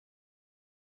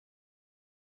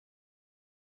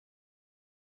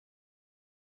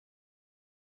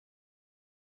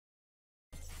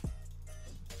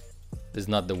This is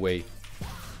not the way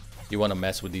you want to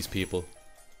mess with these people.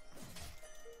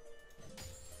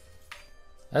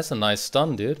 That's a nice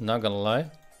stun, dude. Not gonna lie.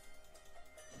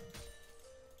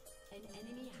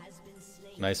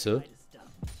 Nice, sir.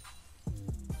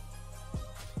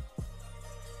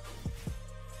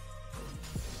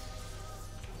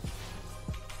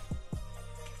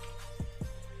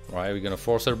 Right, we're gonna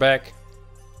force her back.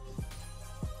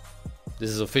 This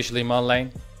is officially my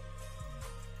lane.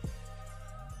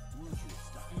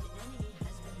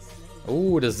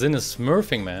 Oh, the Zin is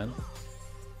smurfing, man.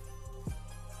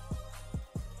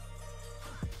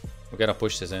 We gotta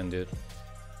push this in, dude.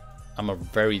 I'm a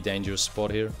very dangerous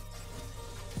spot here.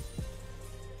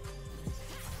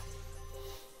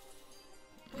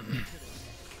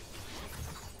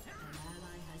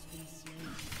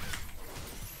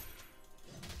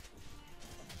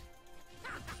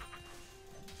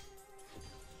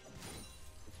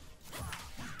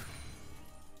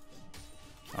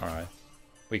 Alright,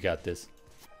 we got this.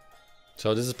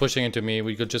 So this is pushing into me.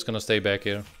 We're just gonna stay back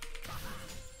here.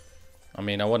 I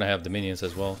mean, I want to have the minions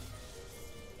as well.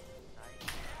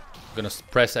 I'm gonna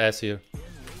press S here.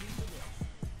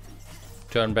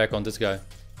 Turn back on this guy.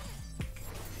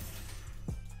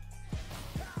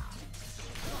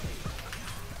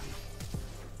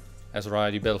 That's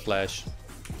right, you better flash.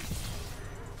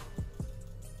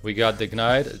 We got the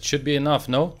ignite. It should be enough,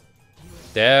 no?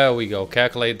 There we go.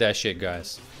 Calculate that shit,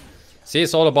 guys. See,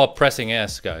 it's all about pressing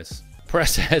S, guys.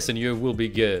 Press S and you will be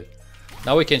good.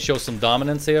 Now we can show some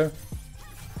dominance here.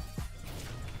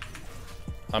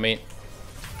 I mean,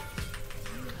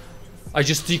 I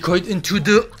just decoyed into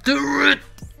the turret.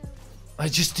 I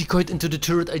just decoyed into the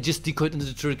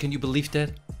turret. Can you believe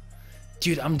that?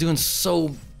 Dude, I'm doing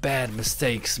so bad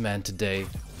mistakes, man, today.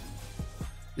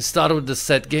 It started with the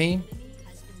set game.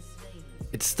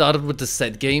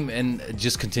 And it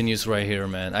just continues right here,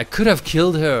 man. I could have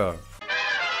killed her.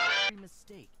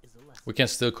 We can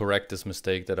still correct this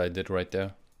mistake that I did right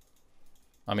there.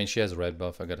 I mean, she has a red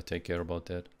buff. I gotta take care about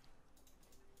that.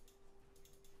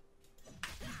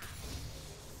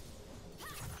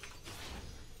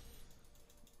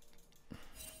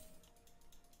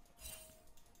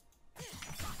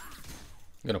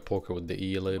 I'm gonna poke her with the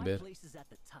E a little bit.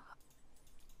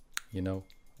 You know,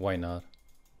 why not?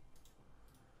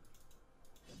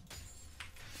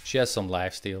 She has some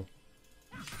lifesteal.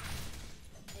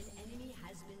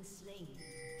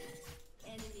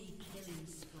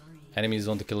 Enemies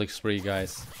on the killing spree,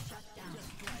 guys.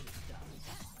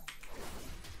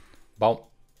 Boom.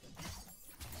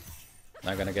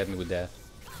 Not gonna get me with that.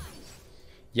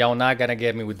 Yo, not gonna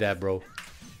get me with that, bro.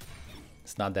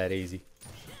 It's not that easy.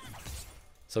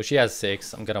 So she has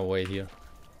 6. I'm gonna wait here.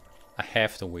 I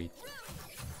have to wait.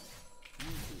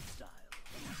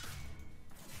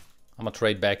 I'm gonna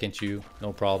trade back into you.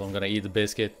 No problem. I'm gonna eat the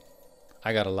biscuit.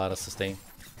 I got a lot of sustain.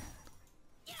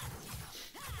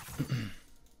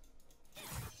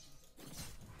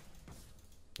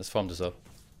 Let's farm this up.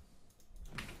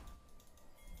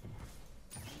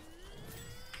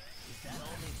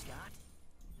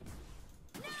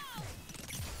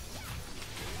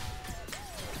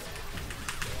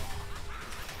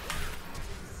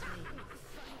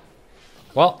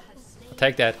 Well, I'll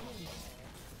take that.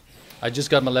 I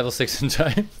just got my level 6 in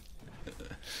time.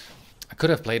 I could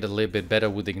have played a little bit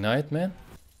better with Ignite, man.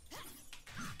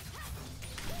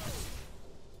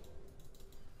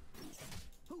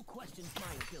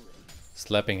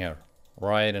 Slapping her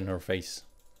right in her face.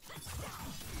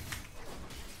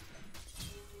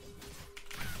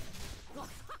 I'm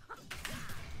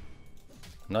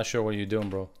not sure what you're doing,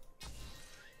 bro.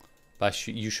 But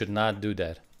you should not do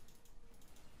that.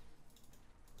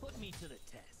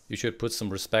 You should put some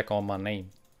respect on my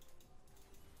name.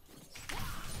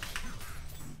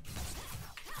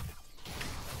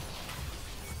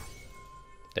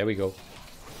 There we go.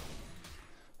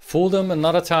 Fool them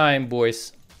another time,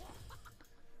 boys.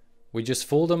 We just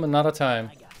fooled them another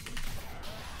time.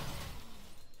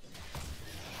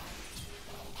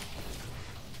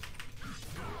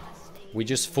 We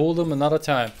just fooled them another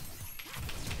time.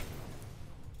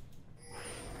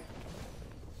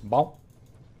 Bomb.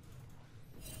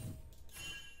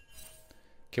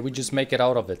 Can we just make it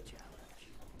out of it?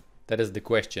 That is the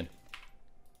question.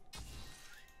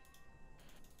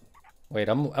 Wait,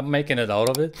 I'm making it out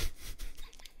of it?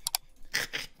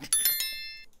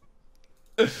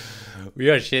 We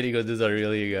are shitting on this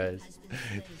Irelia, guys.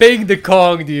 Ping the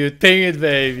Kong, dude. Ping it,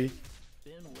 baby.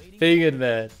 Ping it,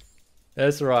 man.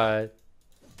 That's right.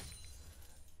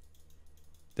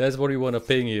 That's what we want to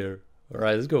ping here.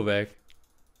 Alright, let's go back.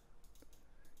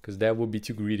 Because that would be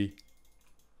too greedy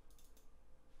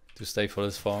to stay for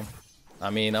this farm. I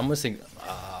mean, I'm missing...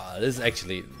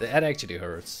 that actually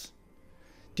hurts.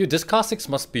 Dude, this Kha'Zix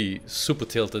must be super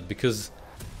tilted because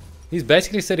he's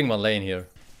basically sitting my lane here.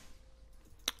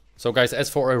 So guys, as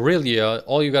for Irelia,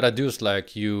 all you gotta do is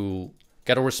like, you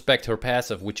gotta respect her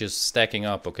passive, which is stacking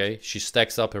up, okay? She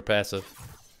stacks up her passive.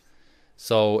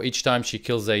 So each time she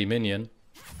kills a minion,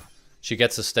 she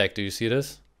gets a stack. Do you see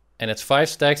this? And at 5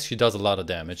 stacks, she does a lot of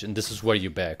damage. And this is where you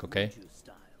back, okay?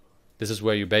 This is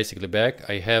where you basically back.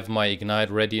 I have my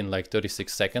ignite ready in like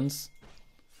 36 seconds.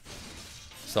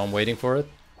 So I'm waiting for it.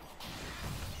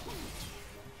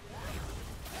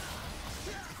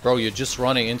 Bro, you're just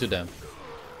running into them.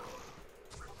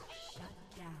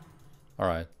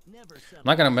 Alright. I'm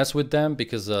not gonna mess with them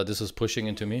because this is pushing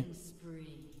into me.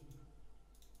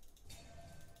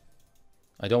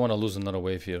 I don't want to lose another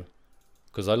wave here.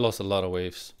 Because I lost a lot of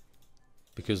waves.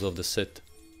 Because of the sit.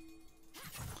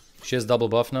 She has double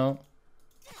buff now.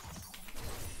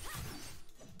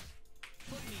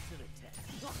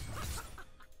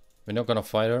 We're not gonna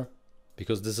fight her.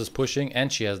 Because this is pushing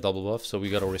and she has double buff. So we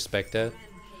gotta respect that.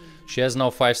 She has now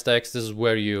 5 stacks. This is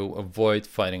where you avoid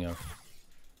fighting her.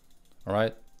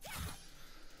 Alright.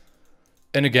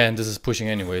 And again, this is pushing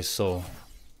anyway, so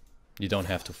you don't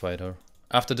have to fight her.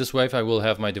 After this wave, I will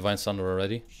have my Divine Thunder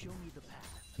already.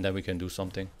 And then we can do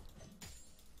something.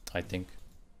 I think.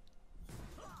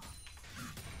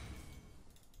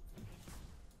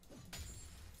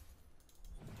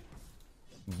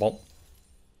 Boom.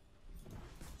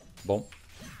 Boom.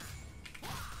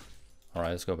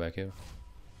 Alright, let's go back here.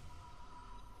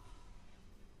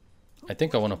 I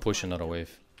think I want to push another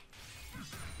wave.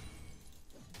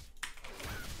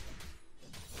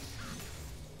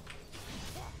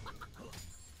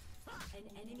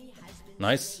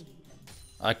 Nice.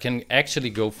 I can actually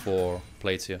go for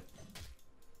plates here.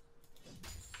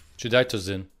 Should I to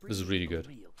Xin? This is really good.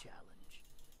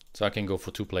 So I can go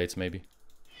for 2 plates maybe.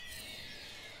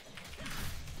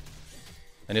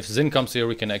 And if Xin comes here,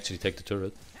 we can actually take the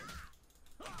turret.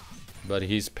 But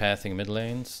he's pathing mid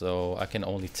lane, so I can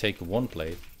only take 1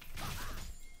 plate.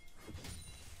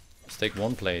 Let's take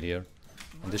 1 plate here.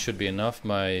 And this should be enough.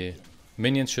 My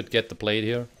minions should get the plate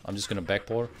here. I'm just gonna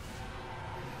backpour.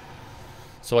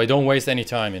 So I don't waste any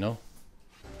time, you know.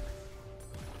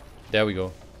 There we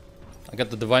go. I got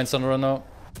the Divine Thunder now.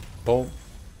 Boom.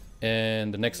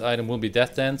 And the next item will be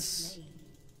Death Dance.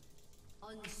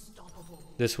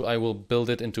 This I will build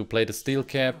it into plated steel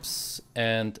caps.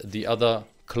 And the other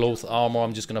cloth armor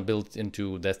I'm just gonna build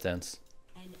into Death Dance.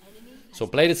 So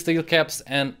plated steel caps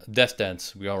and Death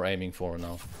Dance we are aiming for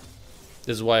now.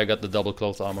 This is why I got the double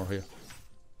cloth armor here.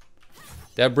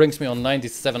 That brings me on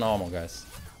 97 armor, guys.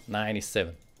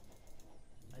 97.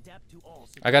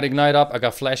 I got ignite up, I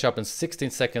got flash up in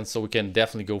 16 seconds, so we can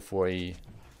definitely go for a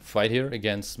fight here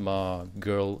against my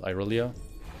girl Irelia.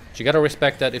 She gotta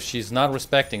respect that. If she's not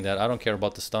respecting that, I don't care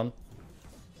about the stun.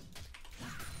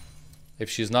 If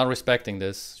she's not respecting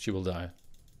this, she will die.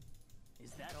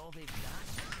 Is that all they've got?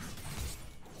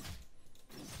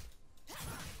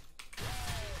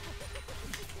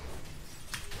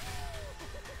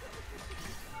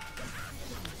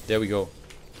 There we go.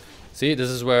 See, this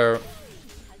is where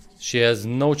she has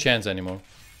no chance anymore.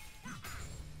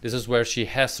 This is where she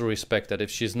has to respect that.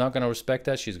 If she's not gonna respect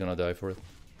that, she's gonna die for it.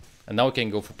 And now we can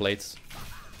go for plates.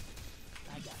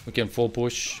 We can full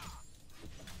push.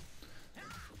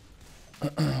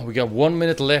 We got 1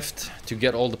 minute left to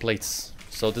get all the plates.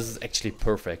 So this is actually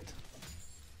perfect.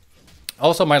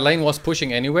 Also, my lane was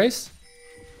pushing anyways.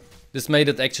 This made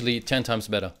it actually 10 times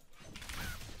better.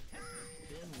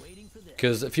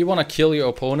 Because if you want to kill your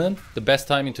opponent, the best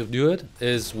timing to do it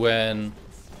is when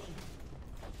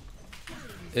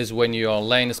your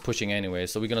lane is pushing anyway.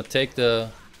 So we're gonna take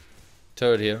the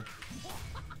turret here.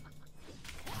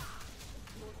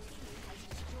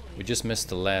 We just missed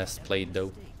the last plate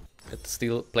though. Get the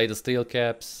steel, play the steel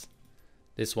caps.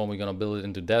 This one we're gonna build it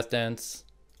into Death Dance.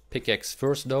 Pickaxe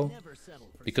first though,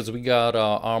 because we got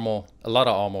armor, a lot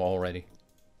of armor already.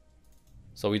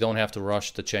 So we don't have to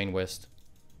rush the chain west.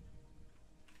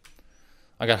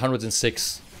 I got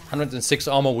 106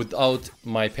 armor without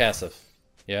my passive.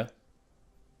 Yeah?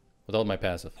 Without my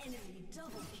passive.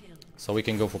 So we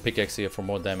can go for pickaxe here for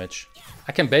more damage.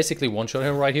 I can basically one-shot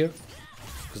him right here.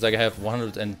 Because I have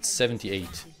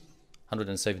 178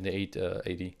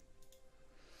 AD.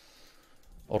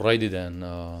 Alrighty then.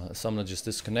 Summoner just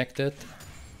disconnected.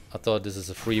 I thought this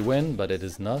is a free win, but it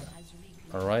is not.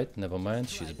 Alright, never mind.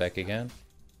 She's back again.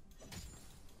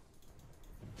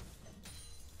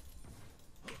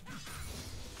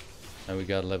 And we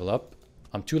got level up.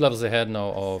 I'm 2 levels ahead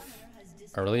now of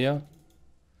Irelia.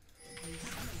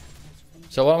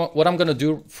 So what I'm gonna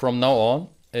do from now on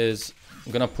is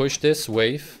I'm gonna push this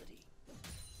wave.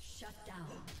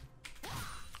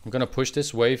 I'm gonna push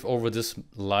this wave over this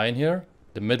line here,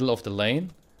 the middle of the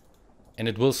lane, and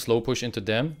it will slow push into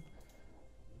them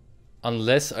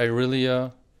unless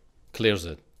Irelia clears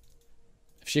it.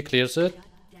 If she clears it,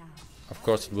 of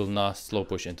course it will not slow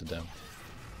push into them.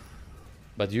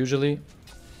 But usually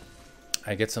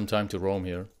I get some time to roam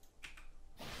here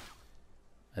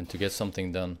and to get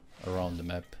something done around the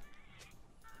map.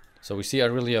 So we see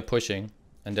Irelia pushing,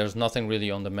 and there's nothing really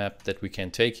on the map that we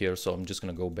can take here, so I'm just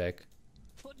gonna go back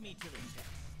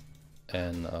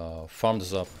and farm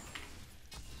this up,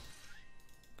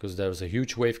 because there's a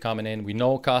huge wave coming in. We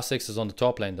know Kha'Zix is on the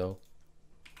top lane though,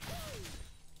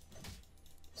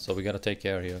 so we gotta take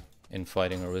care here in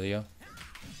fighting Irelia.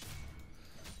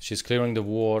 She's clearing the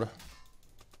ward.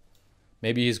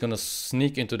 Maybe he's gonna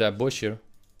sneak into that bush here.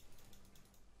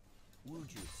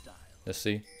 Let's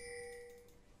see.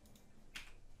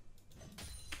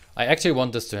 I actually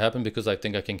want this to happen because I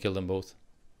think I can kill them both.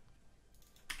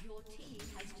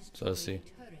 So let's see.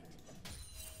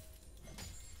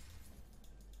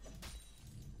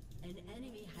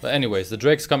 But anyways, the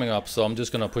Drake's coming up, so I'm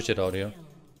just gonna push it out here.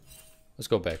 Let's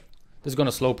go back. This is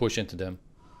gonna slow push into them.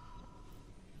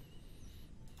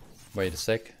 Wait a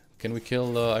sec. Can we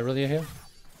kill Irelia here?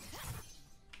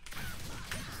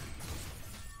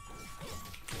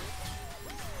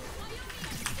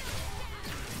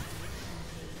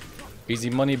 Easy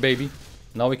money, baby.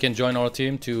 Now we can join our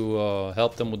team to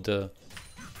help them with the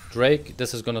Drake.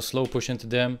 This is gonna slow push into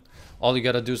them. All you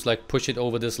gotta do is like push it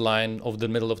over this line, over the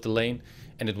middle of the lane,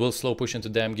 and it will slow push into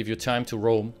them, give you time to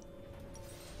roam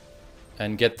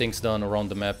and get things done around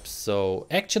the map. So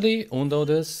actually undo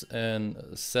this and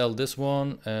sell this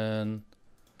one and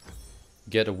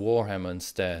get a Warhammer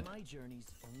instead.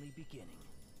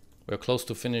 We're close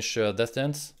to finish Death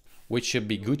Dance, which should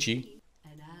be Gucci.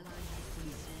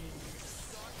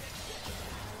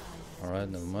 Alright,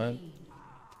 never mind.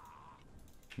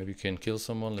 Maybe you can kill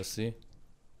someone, let's see.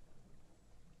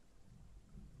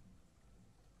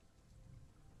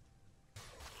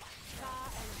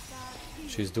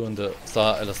 She's doing the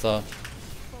Sa Elatha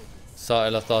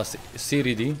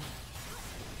Siridi.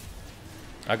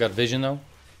 I got vision now.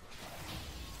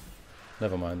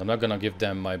 Never mind, I'm not gonna give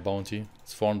them my bounty.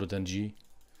 It's 400 G.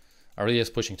 Irelia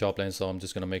is pushing top lane, so I'm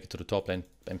just gonna make it to the top lane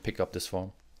and pick up this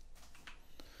farm.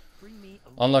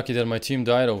 Unlucky that my team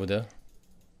died over there.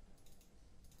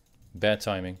 Bad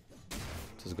timing.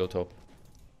 Just go top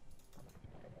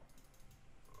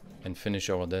and finish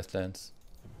our Death Dance.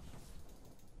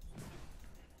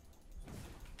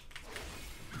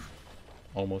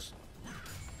 Almost.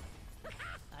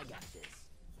 I got this.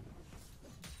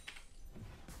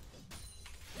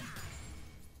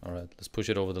 Alright, let's push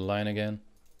it over the line again.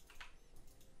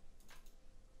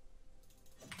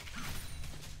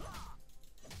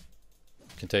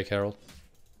 Can take Herald.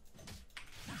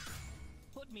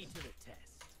 Put me to the test.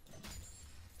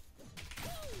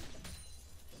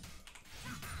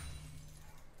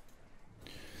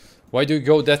 Why do you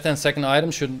go Death Dance second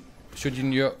item? Shouldn't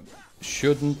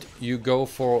you go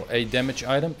for a damage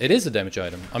item? It is a damage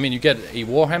item. I mean, you get a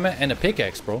Warhammer and a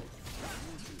pickaxe, bro.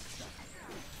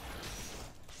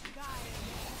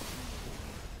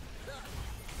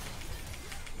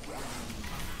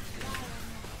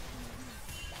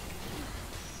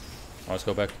 Oh, let's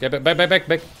go back. Get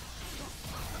back.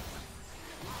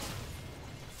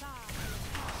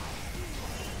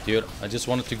 Dude, I just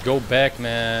wanted to go back,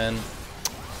 man.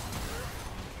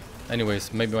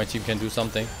 Anyways, maybe my team can do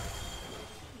something.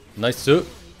 Nice suit.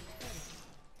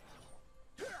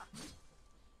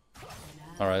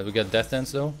 Alright, we got Death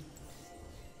Dance though.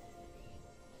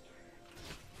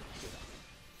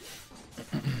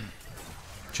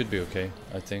 Should be okay,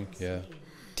 I think, yeah.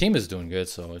 Team is doing good,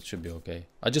 so it should be okay.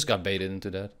 I just got baited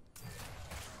into that.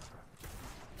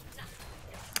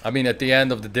 I mean, at the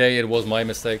end of the day, it was my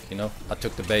mistake, you know. I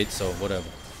took the bait, so whatever.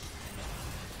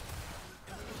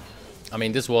 I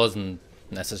mean, this wasn't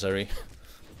necessary.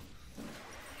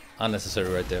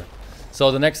 Unnecessary right there.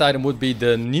 So the next item would be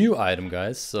the new item,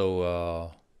 guys.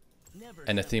 So,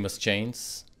 Anathema's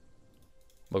Chains.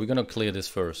 But we're gonna clear this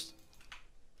first.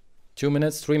 2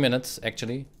 minutes, 3 minutes,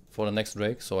 actually, for the next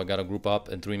Drake. So I gotta group up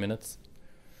in 3 minutes.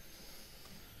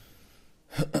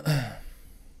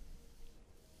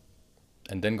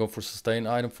 And then go for sustain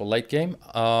item for late game.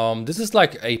 This is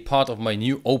like a part of my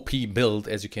new OP build,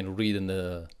 as you can read in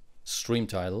the stream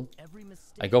title.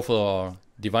 I go for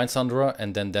Divine Sunderer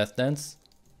and then Death Dance,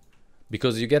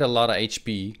 because you get a lot of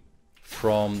HP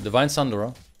from Divine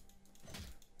Sunderer,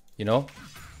 you know,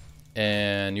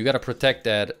 and you gotta protect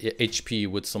that HP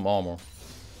with some armor.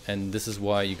 And this is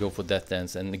why you go for Death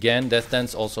Dance. And again, Death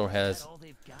Dance also has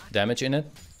damage in it.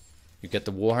 You get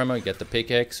the Warhammer, you get the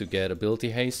pickaxe, you get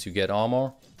ability haste, you get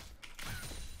armor.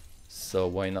 So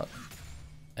why not?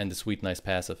 And the sweet nice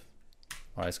passive.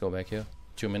 Alright, let's go back here.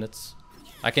 2 minutes.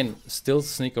 I can still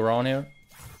sneak around here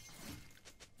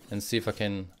and see if I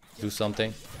can do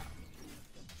something,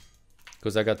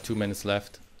 because I got 2 minutes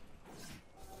left.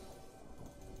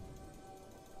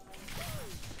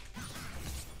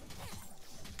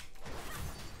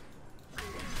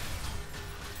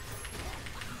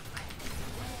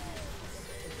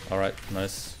 Alright,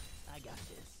 nice.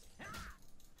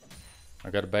 I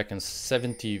got it back in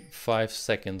 75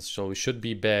 seconds, so we should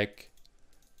be back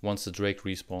once the Drake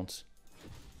respawns.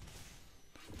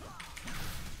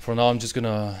 For now, I'm just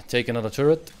gonna take another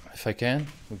turret, if I can.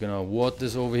 We're gonna ward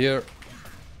this over here.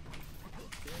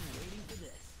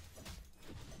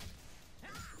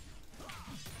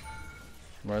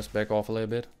 Let's back off a little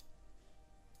bit.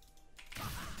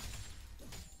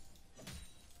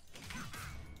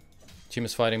 Team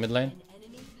is fighting mid lane.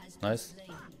 Nice.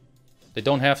 They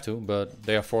don't have to, but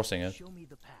they are forcing it.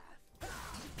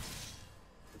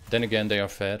 Then again, they are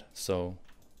fed, so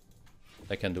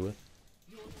they can do it.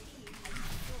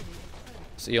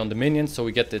 See on the minions, so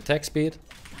we get the attack speed.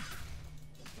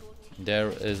 There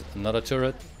is another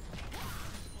turret.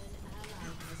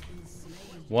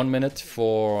 1 minute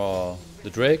for the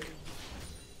Drake.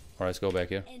 Alright, let's go back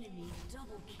here.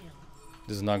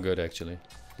 This is not good, actually.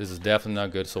 This is definitely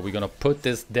not good. So we're gonna put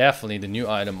this, definitely the new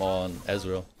item, on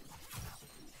Ezreal.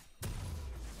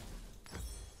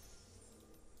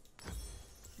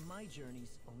 My journey's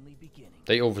only beginning.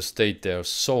 They overstayed there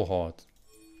so hard.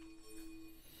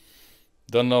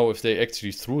 Don't know if they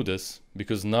actually threw this,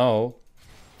 because now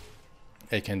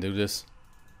they can do this.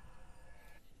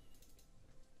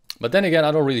 But then again,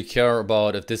 I don't really care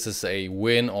about if this is a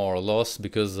win or a loss,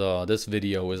 because this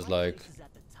video is like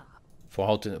for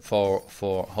how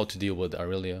to deal with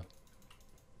Irelia.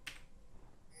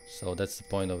 So that's the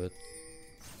point of it.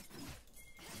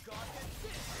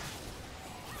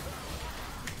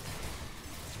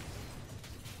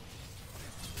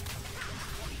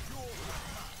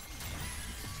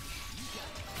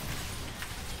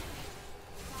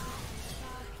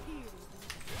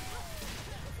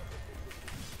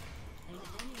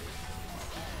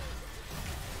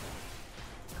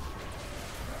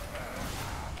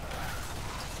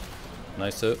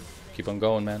 Nice up. Keep on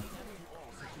going, man.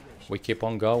 We keep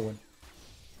on going.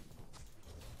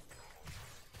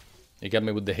 You got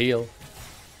me with the heal.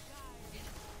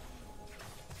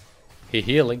 He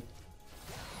healing.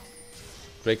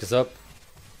 Drake is up.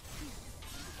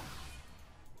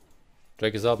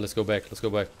 Drake is up. Let's go back. Let's go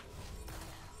back.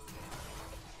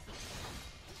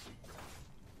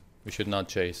 We should not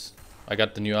chase. I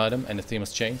got the new item and the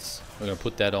famous chains. We're gonna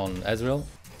put that on Ezreal.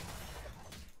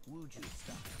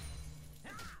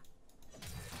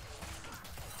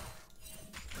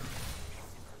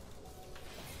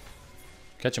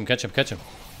 Catch him, catch him, catch him.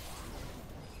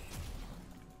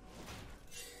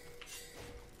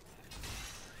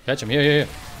 Catch him, here, here, here.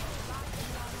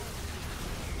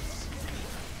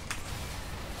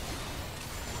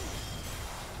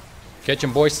 Catch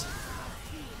him, boys.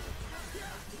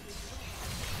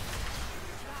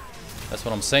 That's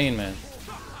what I'm saying, man.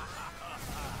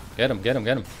 Get him, get him,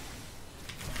 get him.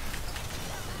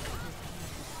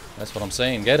 That's what I'm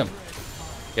saying, get him.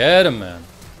 Get him, man.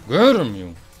 Get him,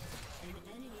 you.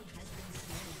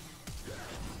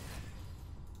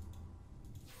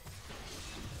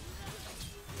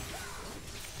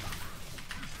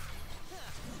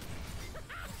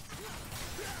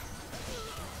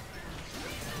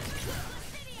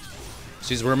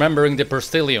 She's remembering the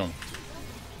Perstillion.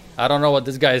 I don't know what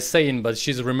this guy is saying, but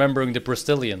she's remembering the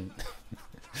Perstillion.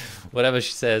 Whatever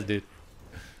she says, dude.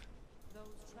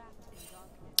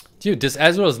 Dude, this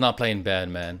Ezreal is not playing bad,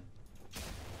 man.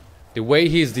 The way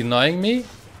he's denying me,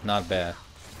 not bad.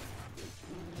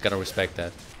 Gotta respect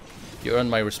that. You earned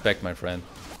my respect, my friend.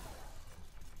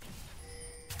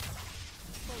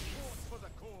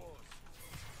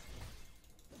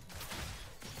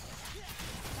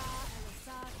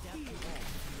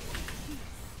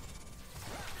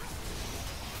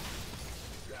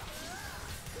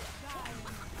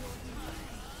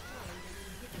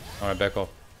 Alright, back off.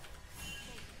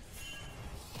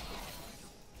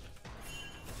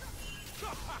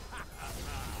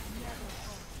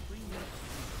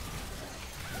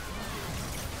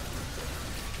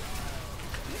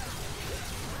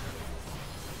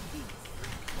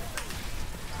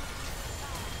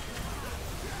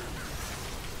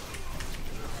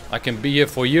 I can be here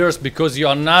for years because you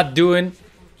are not doing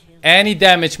any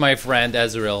damage, my friend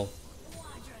Ezreal.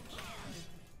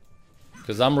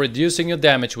 Because I'm reducing your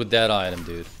damage with that item,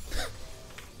 dude.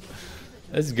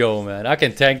 Let's go, man. I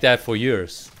can tank that for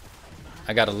years.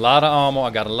 I got a lot of armor, I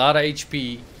got a lot of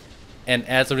HP. And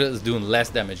Azeroth is doing less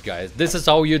damage, guys. This is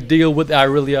how you deal with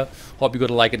Irelia. Hope you're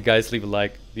gonna like it, guys. Leave a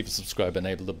like, leave a subscribe, and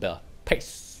enable the bell.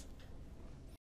 Peace.